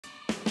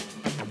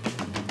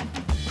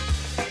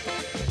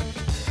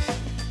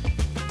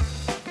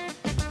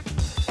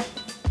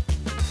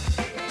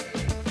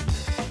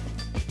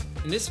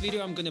this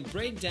video I'm gonna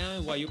break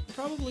down why you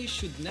probably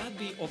should not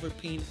be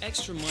overpaying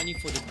extra money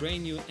for the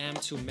brand new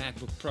M2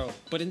 MacBook Pro,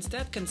 but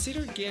instead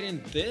consider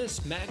getting this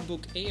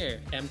MacBook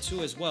Air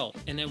M2 as well.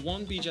 And I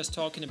won't be just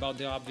talking about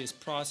the obvious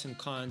pros and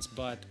cons,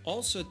 but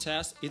also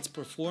test its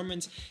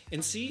performance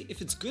and see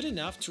if it's good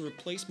enough to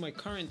replace my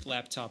current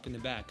laptop in the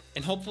back.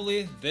 And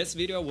hopefully this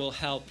video will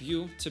help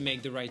you to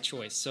make the right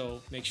choice,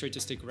 so make sure to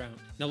stick around.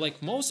 Now,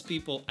 like most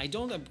people, I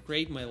don't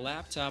upgrade my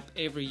laptop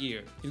every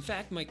year. In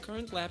fact, my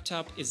current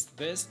laptop is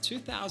this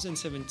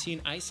 2017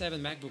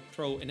 i7 MacBook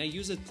Pro, and I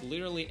use it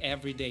literally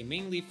every day,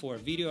 mainly for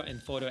video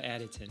and photo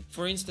editing.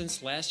 For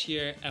instance, last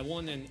year I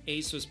won an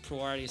ASUS Pro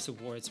Artist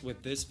Awards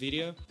with this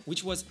video,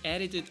 which was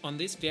edited on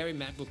this very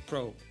MacBook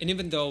Pro. And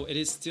even though it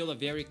is still a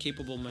very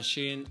capable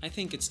machine, I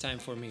think it's time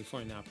for me for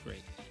an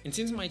upgrade. And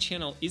since my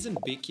channel isn't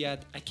big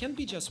yet, I can't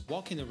be just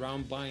walking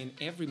around buying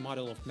every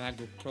model of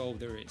MacBook Pro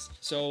there is.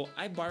 So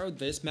I borrowed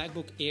this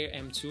MacBook Air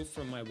M2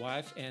 from my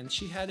wife, and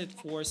she had it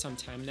for some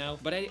time now,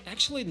 but I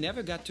actually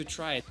never got to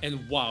try it.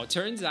 And wow,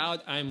 turns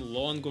out I'm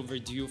long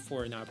overdue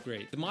for an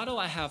upgrade. The model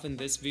I have in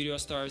this video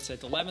starts at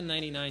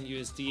 $11.99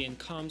 USD and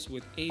comes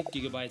with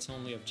 8GB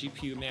only of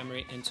GPU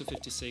memory and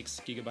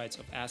 256GB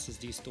of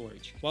SSD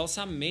storage. While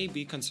some may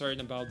be concerned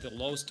about the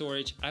low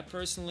storage, I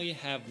personally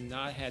have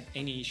not had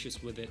any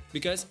issues with it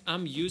because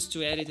I'm used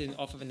to editing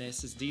off of an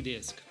SSD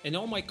disk. And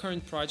all my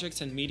current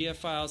projects and media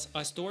files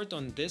are stored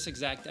on this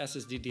exact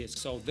SSD disk,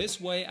 so this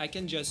way I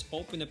can just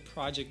open a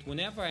project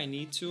whenever I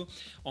need to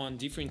on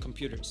different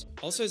computers.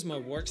 Also, as my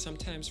work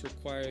sometimes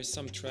requires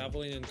some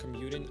traveling and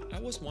commuting, I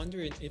was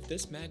wondering if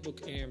this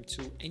MacBook Air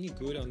M2 any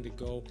good on the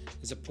go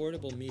as a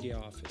portable media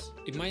office.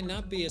 It might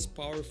not be as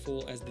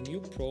powerful as the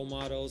new Pro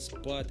models,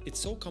 but it's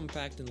so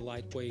compact and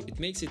lightweight, it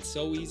makes it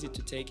so easy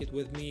to take it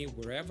with me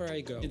wherever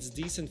I go. It's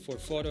decent for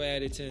photo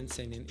editing,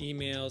 sending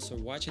emails, or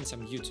watching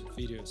some YouTube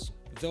videos.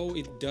 Though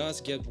it does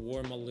get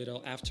warm a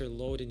little after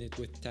loading it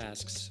with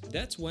tasks.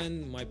 That's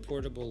when my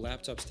portable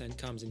laptop stand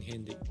comes in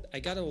handy. I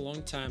got it a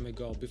long time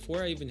ago,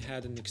 before I even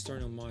had an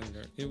external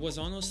monitor. It was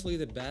honestly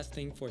the best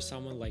thing for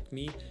someone like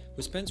me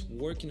who spends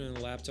working on a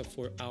laptop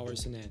for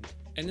hours on end.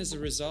 And as a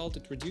result,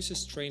 it reduces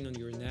strain on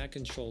your neck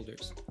and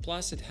shoulders.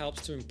 Plus, it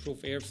helps to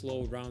improve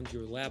airflow around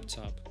your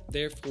laptop.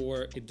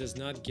 Therefore, it does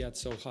not get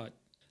so hot.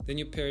 Then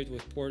you pair it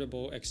with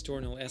portable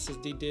external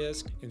SSD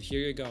disk, and here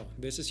you go.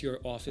 This is your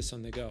office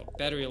on the go.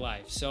 Battery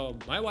life. So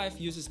my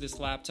wife uses this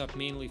laptop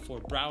mainly for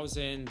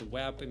browsing, the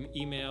web,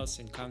 emails,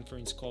 and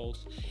conference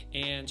calls,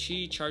 and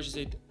she charges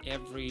it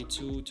every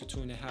 2 to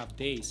 2.5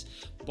 days.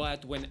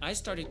 But when I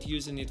started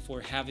using it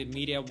for heavy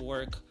media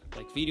work,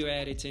 like video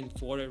editing,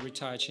 photo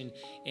retouching,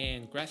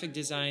 and graphic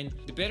design,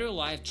 the battery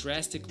life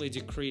drastically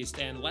decreased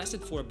and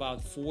lasted for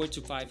about 4 to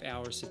 5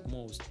 hours at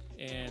most,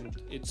 and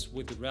it's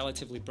with a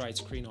relatively bright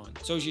screen on.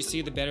 So as you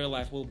see, the battery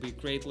life will be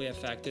greatly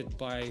affected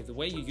by the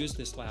way you use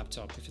this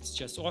laptop. If it's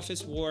just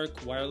office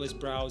work, wireless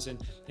browsing,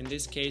 in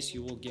this case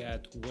you will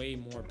get way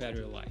more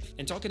battery life.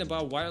 And talking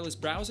about wireless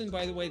browsing,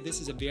 by the way, this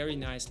is a very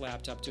nice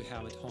laptop to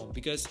have at home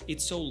because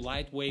it's so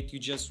lightweight, you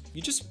just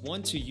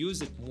want to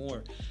use it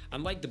more.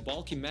 Unlike the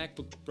bulky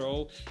MacBook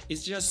Pro,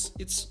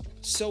 it's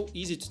so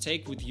easy to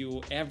take with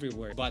you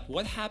everywhere. But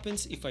what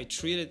happens if I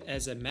treat it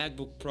as a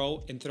MacBook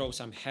Pro and throw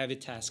some heavy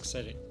tasks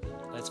at it?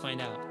 Let's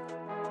find out.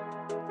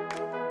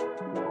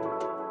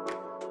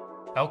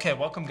 Okay,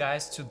 welcome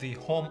guys to the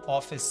home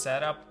office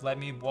setup. Let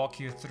me walk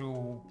you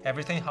through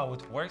everything, how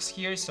it works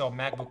here. So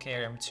MacBook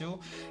Air M2,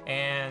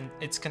 and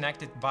it's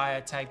connected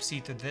via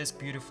Type-C to this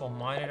beautiful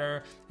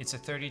monitor. It's a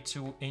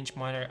 32-inch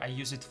monitor. I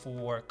use it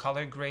for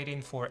color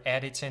grading, for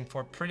editing,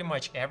 for pretty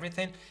much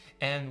everything.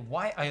 And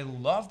why I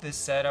love this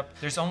setup,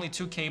 there's only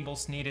 2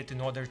 cables needed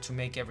in order to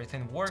make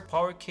everything work.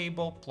 Power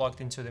cable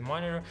plugged into the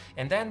monitor,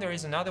 and then there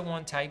is another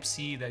one,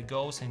 Type-C, that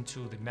goes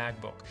into the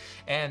MacBook.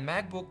 And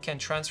MacBook can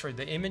transfer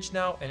the image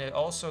now, and it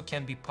also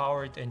can be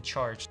powered and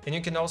charged. And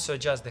you can also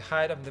adjust the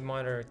height of the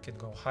monitor. It can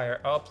go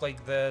higher up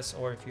like this,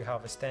 or if you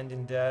have a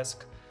standing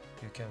desk,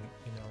 you can,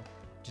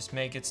 just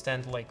make it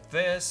stand like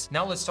this.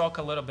 Now let's talk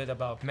a little bit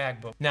about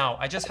MacBook. Now,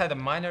 I just had a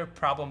minor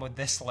problem with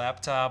this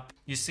laptop.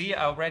 You see,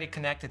 I already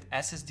connected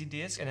SSD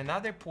disk, and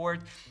another port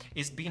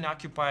is being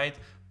occupied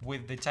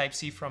with the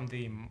Type-C from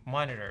the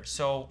monitor.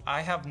 So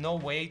I have no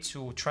way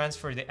to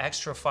transfer the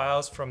extra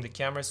files from the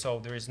camera, so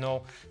there is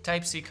no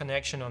Type-C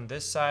connection on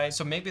this side.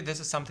 So maybe this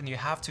is something you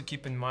have to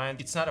keep in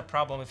mind. It's not a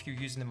problem if you're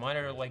using a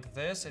monitor like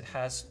this. It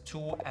has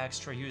 2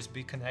 extra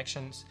USB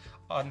connections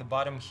on the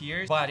bottom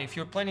here. But if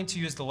you're planning to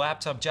use the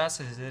laptop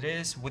just as it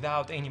is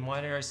without any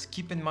monitors,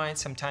 keep in mind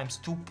sometimes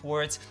 2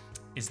 ports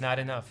is not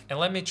enough. And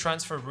let me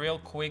transfer real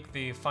quick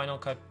the Final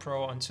Cut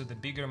Pro onto the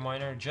bigger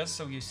monitor just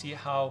so you see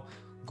how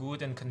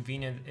good and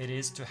convenient it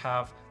is to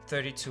have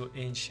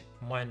 32-inch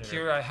monitor.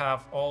 Here I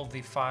have all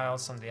the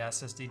files on the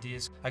SSD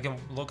disk. I can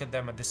look at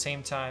them at the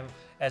same time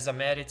as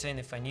I'm editing.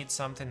 If I need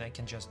something, I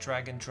can just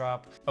drag and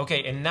drop.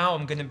 Okay, and now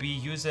I'm gonna be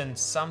using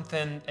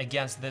something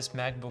against this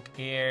MacBook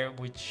Air,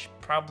 which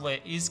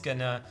probably is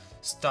gonna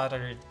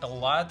stutter a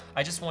lot.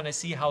 I just wanna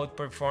see how it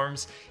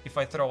performs if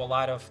I throw a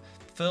lot of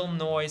film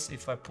noise,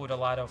 if I put a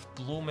lot of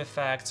bloom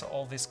effects,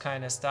 all this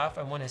kind of stuff.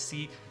 I want to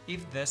see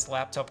if this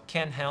laptop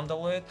can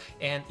handle it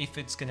and if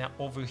it's gonna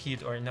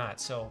overheat or not.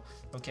 So,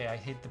 okay, I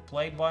hit the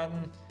play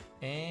button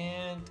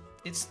and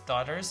it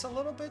stutters a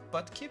little bit,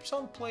 but keeps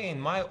on playing.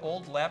 My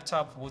old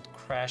laptop would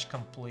crash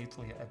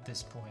completely at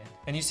this point.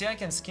 And you see, I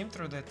can skim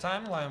through the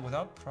timeline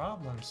without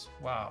problems.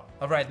 Wow.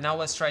 All right, now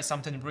let's try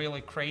something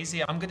really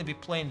crazy. I'm gonna be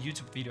playing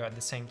YouTube video at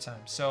the same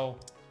time. So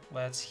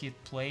let's hit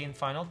play in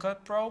Final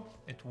Cut Pro.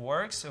 It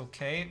works,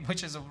 okay,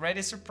 which is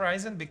already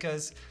surprising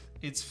because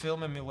it's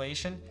film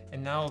emulation,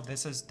 and now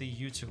this is the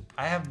YouTube.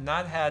 I have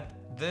not had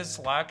this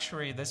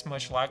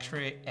much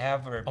luxury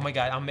ever. Oh my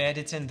god, I'm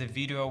editing the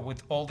video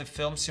with all the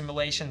film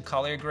simulation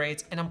color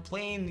grades, and I'm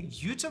playing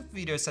YouTube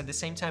videos at the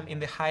same time in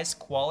the highest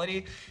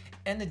quality,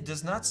 and it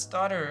does not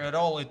stutter at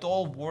all. It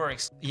all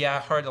works. Yeah, I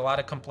heard a lot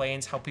of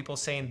complaints how people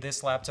saying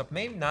this laptop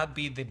may not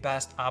be the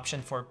best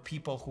option for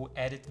people who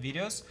edit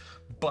videos,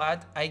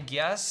 but I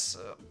guess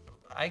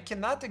I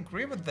cannot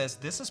agree with this.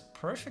 This is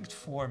perfect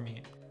for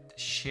me.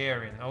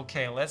 Sharing.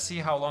 Okay, let's see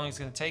how long it's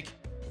gonna take.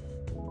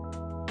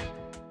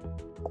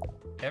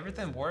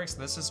 Everything works.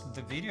 This is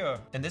the video,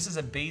 and this is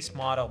a base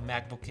model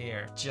MacBook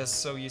Air.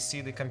 Just so you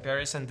see the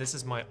comparison, this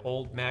is my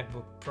old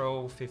MacBook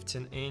Pro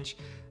 15-inch,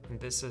 and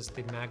this is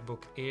the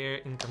MacBook Air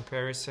in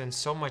comparison.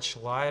 So much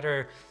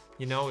lighter,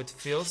 you know, it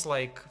feels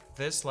like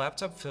this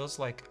laptop feels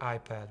like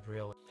iPad,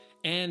 really.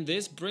 And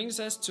this brings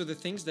us to the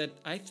things that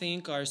I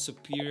think are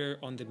superior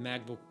on the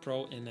MacBook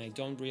Pro and I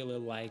don't really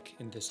like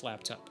in this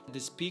laptop. The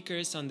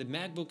speakers on the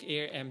MacBook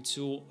Air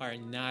M2 are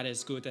not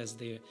as good as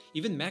the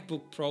even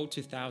MacBook Pro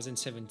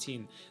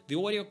 2017. The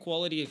audio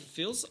quality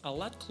feels a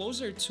lot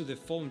closer to the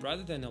phone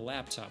rather than a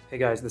laptop. Hey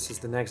guys, this is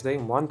the next day.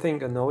 One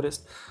thing I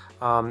noticed,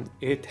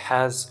 it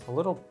has a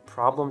little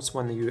problems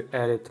when you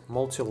edit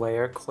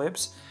multi-layer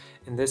clips.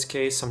 In this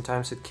case,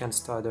 sometimes it can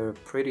stutter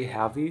pretty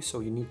heavy,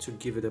 so you need to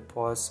give it a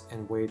pause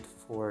and wait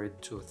for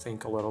it to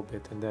think a little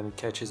bit, and then it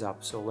catches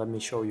up. So let me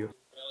show you.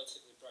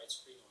 Relatively bright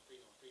screen on.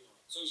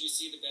 So as you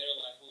see, the battery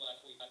life will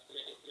be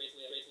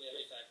greatly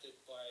affected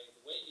by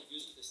the way you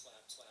use this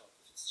laptop.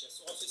 If it's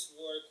just office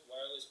work,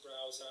 wireless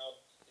browser,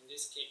 in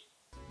this case,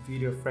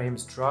 video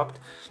frames dropped.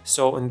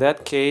 So in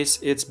that case,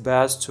 it's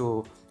best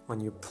to, when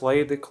you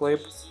play the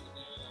clip,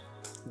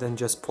 then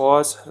just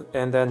pause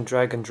and then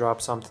drag and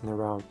drop something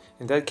around.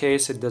 In that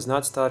case, it does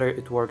not stutter,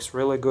 it works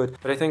really good,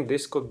 but I think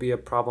this could be a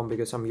problem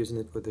because I'm using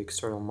it with the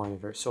external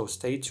monitor. So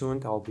stay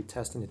tuned, I'll be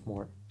testing it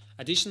more.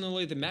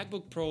 Additionally, the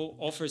MacBook Pro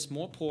offers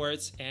more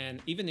ports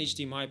and even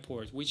HDMI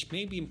port, which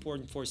may be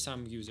important for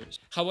some users.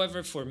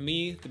 However, for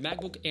me, the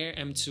MacBook Air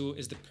M2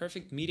 is the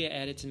perfect media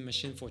editing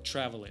machine for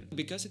traveling.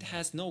 Because it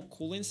has no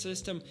cooling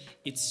system,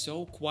 it's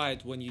so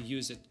quiet when you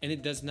use it, and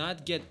it does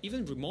not get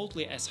even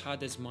remotely as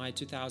hot as my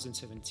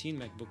 2017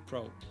 MacBook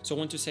Pro. So I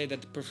want to say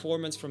that the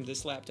performance from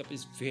this laptop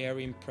is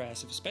very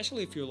impressive,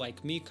 especially if you're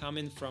like me,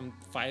 coming from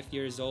 5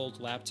 years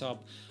old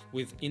laptop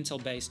with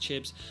Intel-based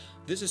chips.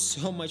 This is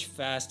so much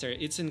faster,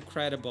 it's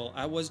incredible.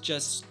 I was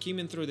just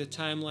skimming through the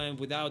timeline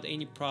without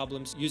any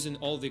problems, using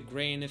all the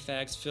grain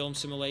effects, film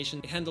simulation.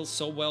 It handles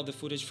so well the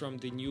footage from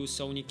the new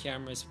Sony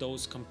cameras,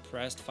 those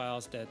compressed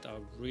files that are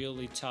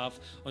really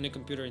tough on a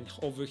computer and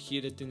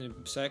overheated in a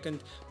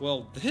second.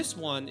 Well, this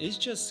one is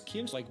just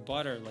skims like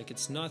butter, like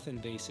it's nothing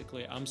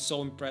basically. I'm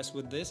so impressed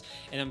with this,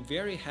 and I'm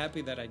very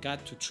happy that I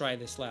got to try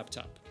this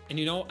laptop. And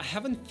you know, I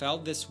haven't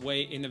felt this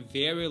way in a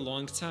very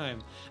long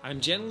time.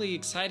 I'm genuinely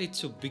excited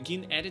to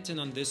begin editing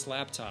on this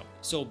laptop.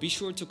 So be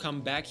sure to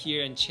come back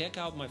here and check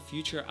out my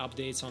future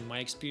updates on my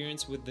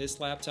experience with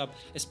this laptop,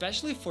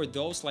 especially for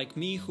those like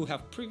me who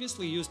have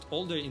previously used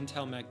older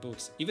Intel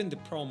MacBooks, even the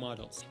Pro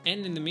models.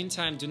 And in the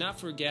meantime, do not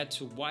forget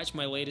to watch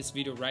my latest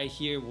video right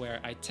here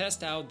where I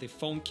test out the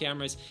phone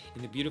cameras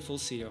in the beautiful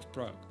city of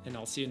Prague. And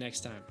I'll see you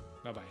next time.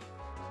 Bye bye.